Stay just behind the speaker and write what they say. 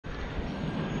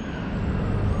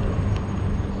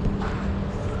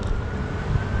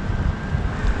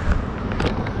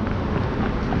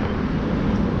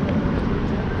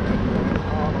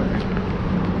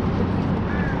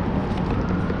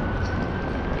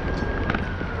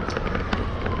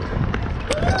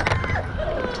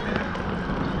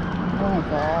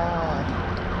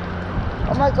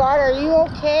my God, are you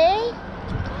okay?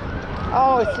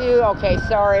 Oh, it's you. Okay,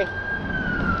 sorry.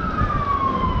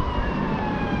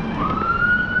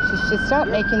 She should stop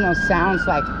making those sounds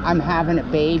like I'm having a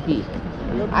baby.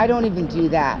 I don't even do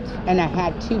that. And I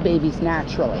had 2 babies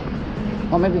naturally.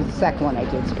 Well, maybe the second one I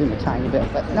did scream a tiny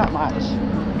bit, but not much.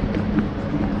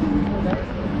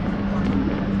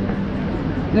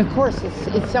 And of course,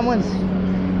 it's someone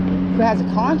who has a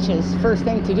conscience. First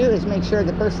thing to do is make sure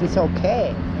the person's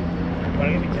okay.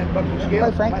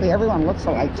 Quite frankly, everyone looks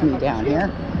alike to me down here.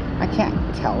 I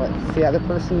can't tell it's the other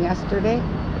person yesterday.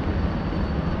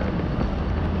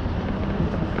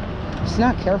 If she's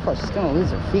not careful, she's going to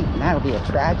lose her feet, and that'll be a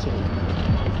tragedy.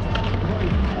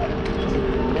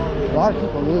 A lot of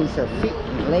people lose their feet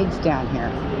and legs down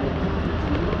here.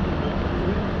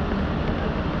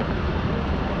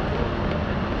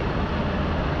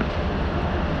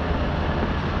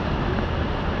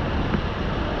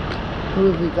 Who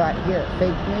have we got here?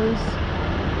 Fake news?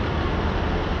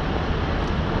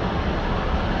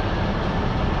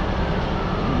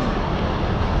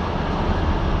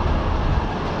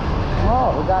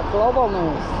 Oh, we got global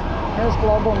news. Here's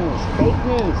global news. Fake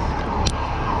news.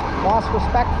 Lost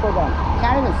respect for them.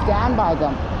 Can't even stand by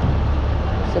them.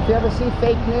 So if you ever see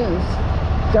fake news,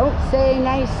 don't say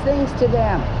nice things to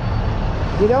them.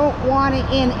 You don't want to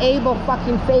enable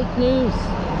fucking fake news.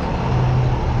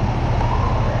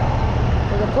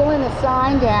 So they're pulling a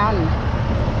sign down.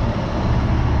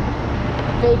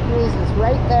 Fake news is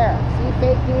right there. See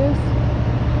fake news?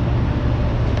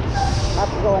 I'll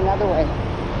have to go another way.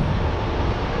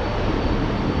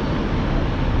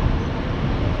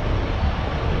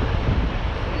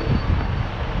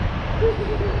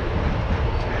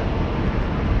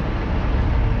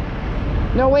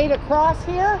 No way to cross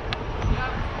here?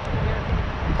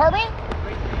 Pardon me?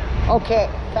 Okay,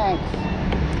 thanks.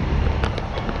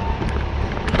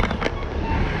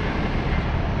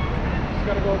 Just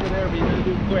gotta go over there, but you gotta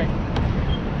do it quick.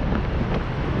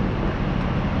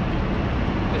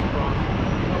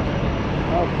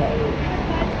 Okay.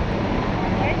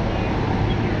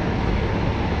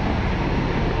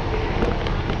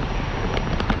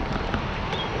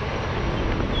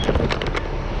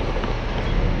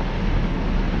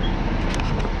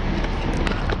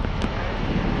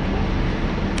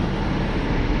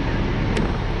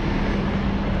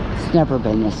 Never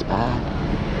been this bad.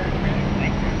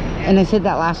 And I said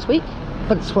that last week,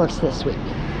 but it's worse this week. Well,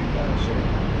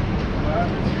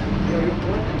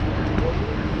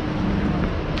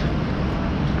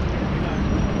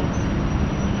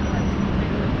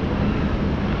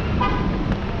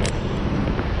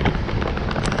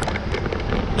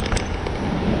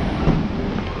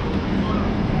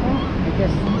 I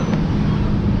guess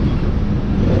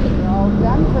we're all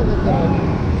done for the day.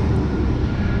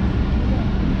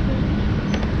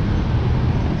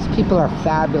 People are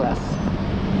fabulous.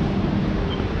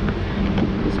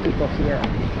 These people here.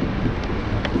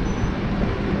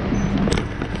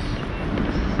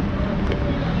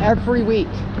 Every week.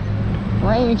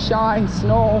 Rain, shine,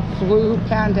 snow, flu,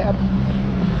 pandemic.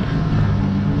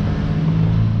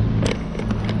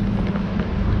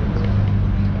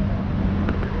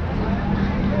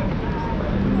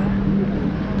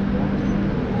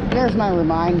 There's my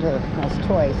reminder as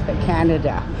toys that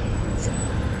Canada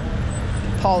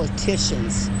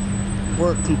politicians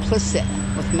were complicit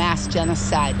with mass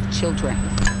genocide of children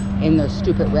in their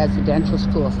stupid residential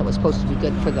schools that was supposed to be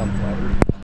good for them.